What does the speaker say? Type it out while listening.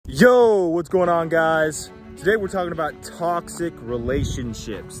Yo, what's going on, guys? Today we're talking about toxic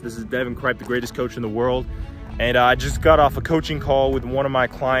relationships. This is Deven, Cripe, the greatest coach in the world. And I just got off a coaching call with one of my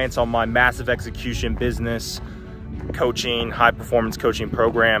clients on my massive execution business coaching, high performance coaching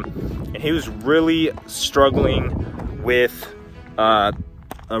program. And he was really struggling with a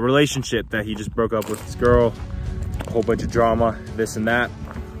relationship that he just broke up with his girl, a whole bunch of drama, this and that.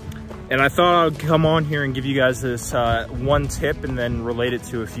 And I thought I'd come on here and give you guys this one tip and then relate it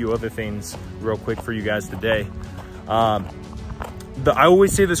to a few other things real quick for you guys today. I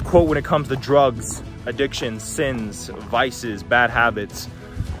always say this quote when it comes to drugs, addictions, sins, vices, bad habits,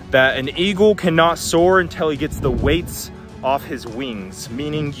 that an eagle cannot soar until he gets the weights off his wings.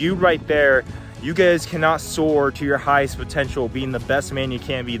 Meaning you right there, you guys cannot soar to your highest potential, being the best man you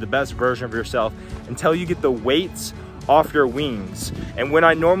can be, the best version of yourself, until you get the weights off your wings. And when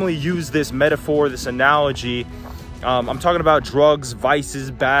I normally use this metaphor, this analogy, I'm talking about drugs,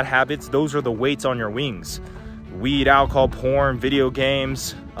 vices, bad habits. Those are the weights on your wings. Weed, alcohol, porn, video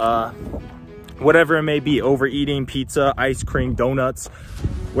games, whatever it may be, overeating, pizza, ice cream, donuts,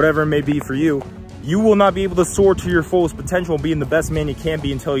 whatever it may be for you. You will not be able to soar to your fullest potential and being the best man you can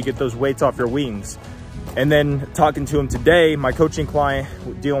be until you get those weights off your wings. And then talking to him today, my coaching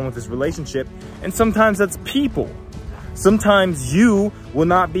client dealing with his relationship, and sometimes that's people. Sometimes you will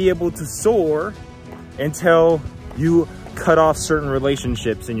not be able to soar until you cut off certain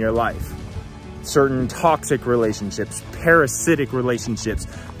relationships in your life. Certain toxic relationships, parasitic relationships,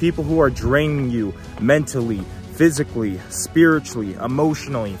 people who are draining you mentally, physically, spiritually,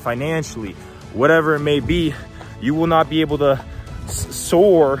 emotionally, financially, whatever it may be. You will not be able to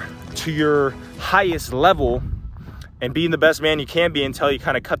soar to your highest level and being the best man you can be until you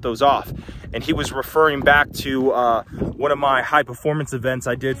kind of cut those off. And he was referring back to one of my high performance events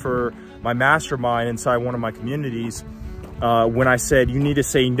I did for my mastermind inside one of my communities, when I said you need to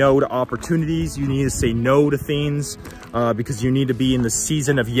say no to opportunities, you need to say no to things, because you need to be in the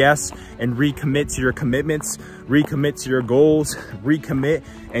season of yes and recommit to your commitments, recommit to your goals, recommit,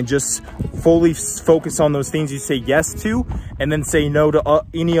 and just fully focus on those things you say yes to, and then say no to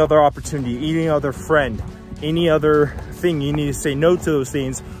any other opportunity, any other friend, any other thing. You need to say no to those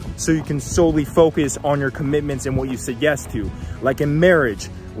things so you can solely focus on your commitments and what you said yes to. Like in marriage,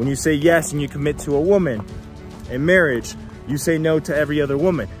 when you say yes and you commit to a woman, in marriage, you say no to every other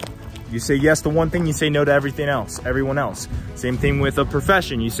woman. You say yes to one thing, you say no to everything else, everyone else. Same thing with a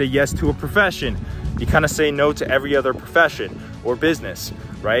profession. You say yes to a profession, you kind of say no to every other profession or business,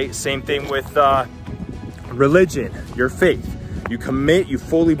 right? Same thing with religion, your faith. You commit, you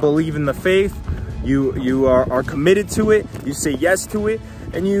fully believe in the faith, you are committed to it, you say yes to it,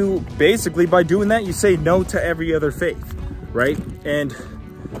 and you basically, by doing that, you say no to every other faith, right? And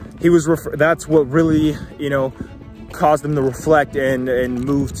he was, that's what really, caused him to reflect and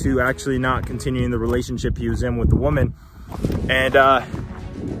move to actually not continuing the relationship he was in with the woman. And the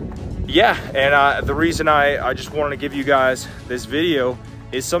reason I just wanted to give you guys this video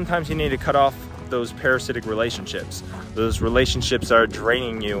is sometimes you need to cut off those parasitic relationships, those relationships that are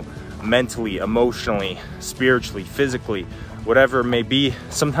draining you mentally, emotionally, spiritually, physically, whatever it may be.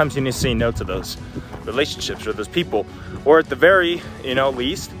 Sometimes you need to say no to those relationships or those people, or at the very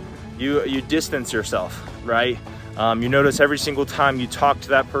least you distance yourself, right? You notice every single time you talk to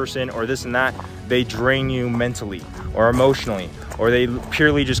that person or this and that, they drain you mentally or emotionally, or they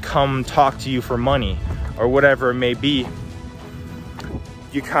purely just come talk to you for money or whatever it may be.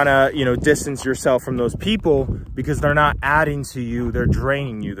 You kind of, distance yourself from those people because they're not adding to you, they're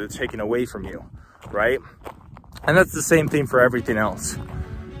draining you, they're taking away from you, right? And that's the same thing for everything else,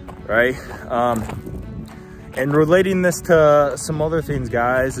 right? And relating this to some other things,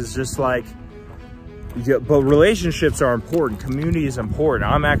 guys, is just like, yeah, but relationships are important. Community is important.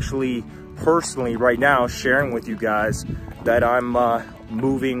 I'm actually personally right now sharing with you guys that I'm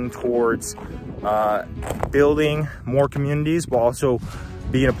moving towards building more communities, but also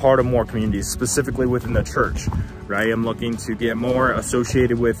being a part of more communities, specifically within the church, right? I'm looking to get more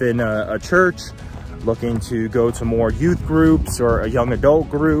associated within a church, looking to go to more youth groups or young adult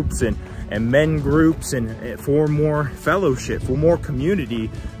groups and men groups, and for more fellowship, for more community,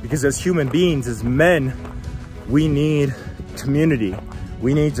 because as human beings, as men, we need community.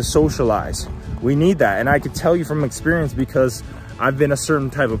 We need to socialize. We need that. And I could tell you from experience, because I've been a certain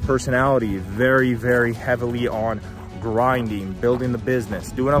type of personality, very, very heavily on grinding, building the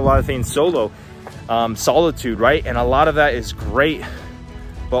business, doing a lot of things solo, solitude, right? And a lot of that is great,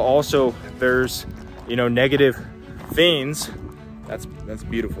 but also there's, negative things. That's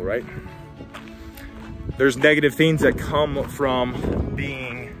beautiful, right? There's negative things that come from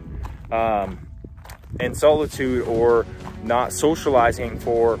being in solitude or not socializing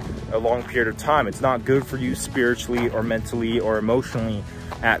for a long period of time. It's not good for you spiritually or mentally or emotionally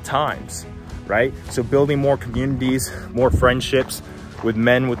at times, right? So building more communities, more friendships with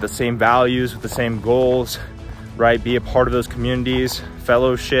men with the same values, with the same goals, right? Be a part of those communities,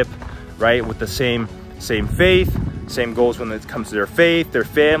 fellowship, right? With the same faith, same goals when it comes to their faith, their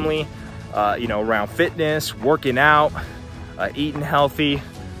family, you know, around fitness, working out, eating healthy,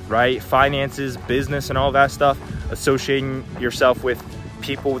 right? Finances, business, and all that stuff. Associating yourself with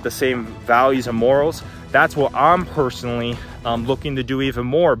people with the same values and morals. That's what I'm personally looking to do even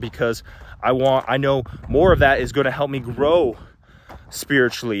more, because I know more of that is going to help me grow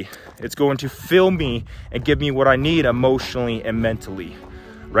spiritually. It's going to fill me and give me what I need emotionally and mentally,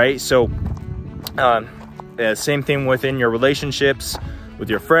 right? So same thing within your relationships, with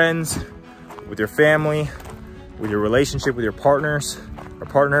your friends, with your family, with your relationship with your partners or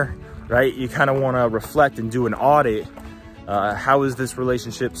partner, right? You kind of want to reflect and do an audit. How is this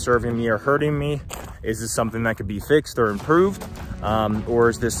relationship serving me or hurting me? Is this something that could be fixed or improved? Or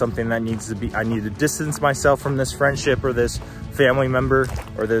is this something that needs to be, I need to distance myself from this friendship or this family member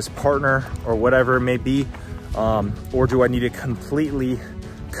or this partner or whatever it may be? Or do I need to completely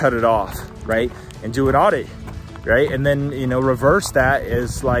cut it off, right? And do an audit, right? And then, you know, reverse that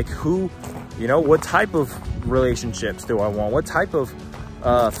is like, who, you know, what type of relationships do I want? What type of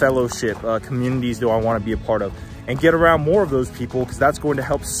fellowship, communities do I want to be a part of? And get around more of those people, because that's going to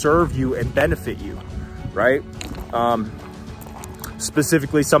help serve you and benefit you, right?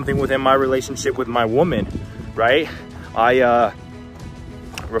 Specifically something within my relationship with my woman, right? I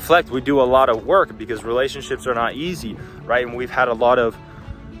reflect, we do a lot of work because relationships are not easy, right? And we've had a lot of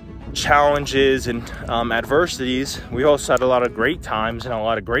challenges and adversities. We also had a lot of great times and a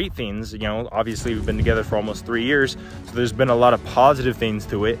lot of great things. You know, obviously we've been together for almost 3 years, so there's been a lot of positive things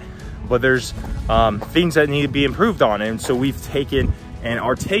to it, but there's things that need to be improved on. And so we've taken and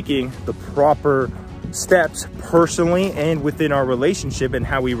are taking the proper steps personally and within our relationship and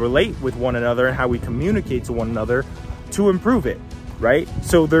how we relate with one another and how we communicate to one another to improve it, right?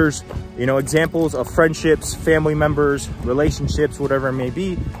 So there's, you know, examples of friendships, family members, relationships, whatever it may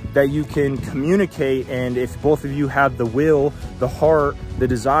be, that you can communicate. And if both of you have the will, the heart, the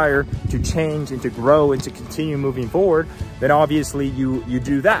desire to change and to grow and to continue moving forward, then obviously you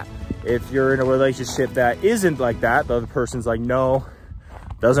do that. If you're in a relationship that isn't like that, the other person's like, no,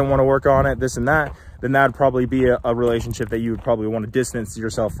 doesn't want to work on it, this and that, then that'd probably be a relationship that you would probably want to distance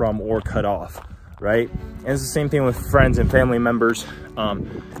yourself from or cut off, right? And it's the same thing with friends and family members.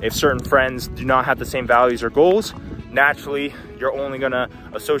 If certain friends do not have the same values or goals, naturally, you're only gonna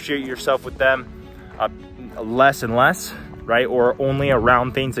associate yourself with them less and less, right? Or only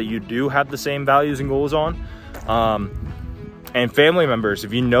around things that you do have the same values and goals on. And family members,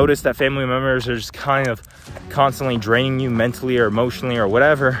 if you notice that family members are just kind of constantly draining you mentally or emotionally or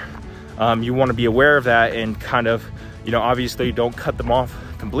whatever, you want to be aware of that and kind of, you know, obviously don't cut them off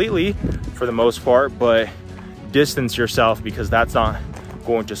completely for the most part, but distance yourself, because that's not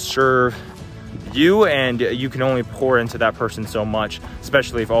going to serve you, and you can only pour into that person so much,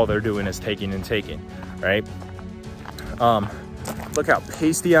 especially if all they're doing is taking and taking, right? Look how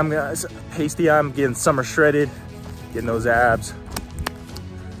pasty I'm, guys. Pasty I'm, getting summer shredded, getting those abs.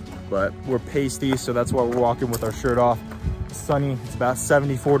 But we're pasty, so that's why we're walking with our shirt off. It's sunny, it's about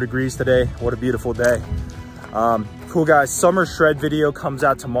 74 degrees today. What a beautiful day. Cool guys, summer shred video comes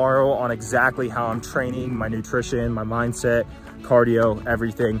out tomorrow on exactly how I'm training, my nutrition, my mindset, cardio,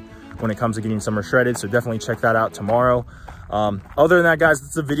 everything when it comes to getting summer shredded. So definitely check that out tomorrow. Other than that, guys,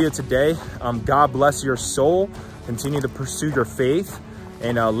 that's the video today. God bless your soul. Continue to pursue your faith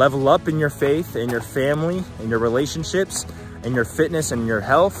and level up in your faith, in your family, in your relationships, in your fitness and your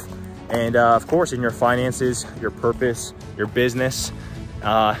health. And of course, in your finances, your purpose, your business,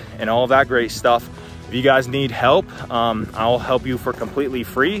 and all that great stuff. If you guys need help, I'll help you for completely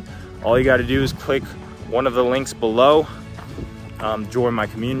free. All you got to do is click one of the links below, join my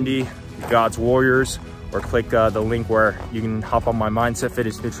community, God's Warriors, or click the link where you can hop on my Mindset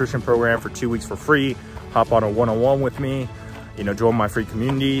Fitness Nutrition program for 2 weeks for free, hop on a one-on-one with me, you know, join my free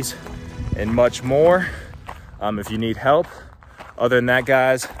communities, and much more if you need help. Other than that,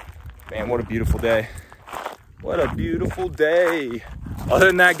 guys, man, what a beautiful day. What a beautiful day. Other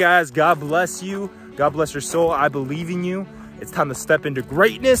than that, guys, God bless you. God bless your soul. I believe in you. It's time to step into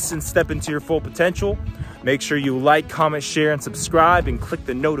greatness and step into your full potential. Make sure you like, comment, share, and subscribe, and click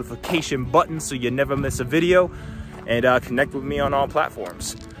the notification button so you never miss a video. And connect with me on all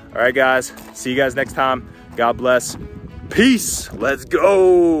platforms. All right, guys. See you guys next time. God bless. Peace. Let's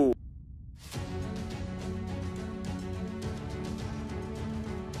go.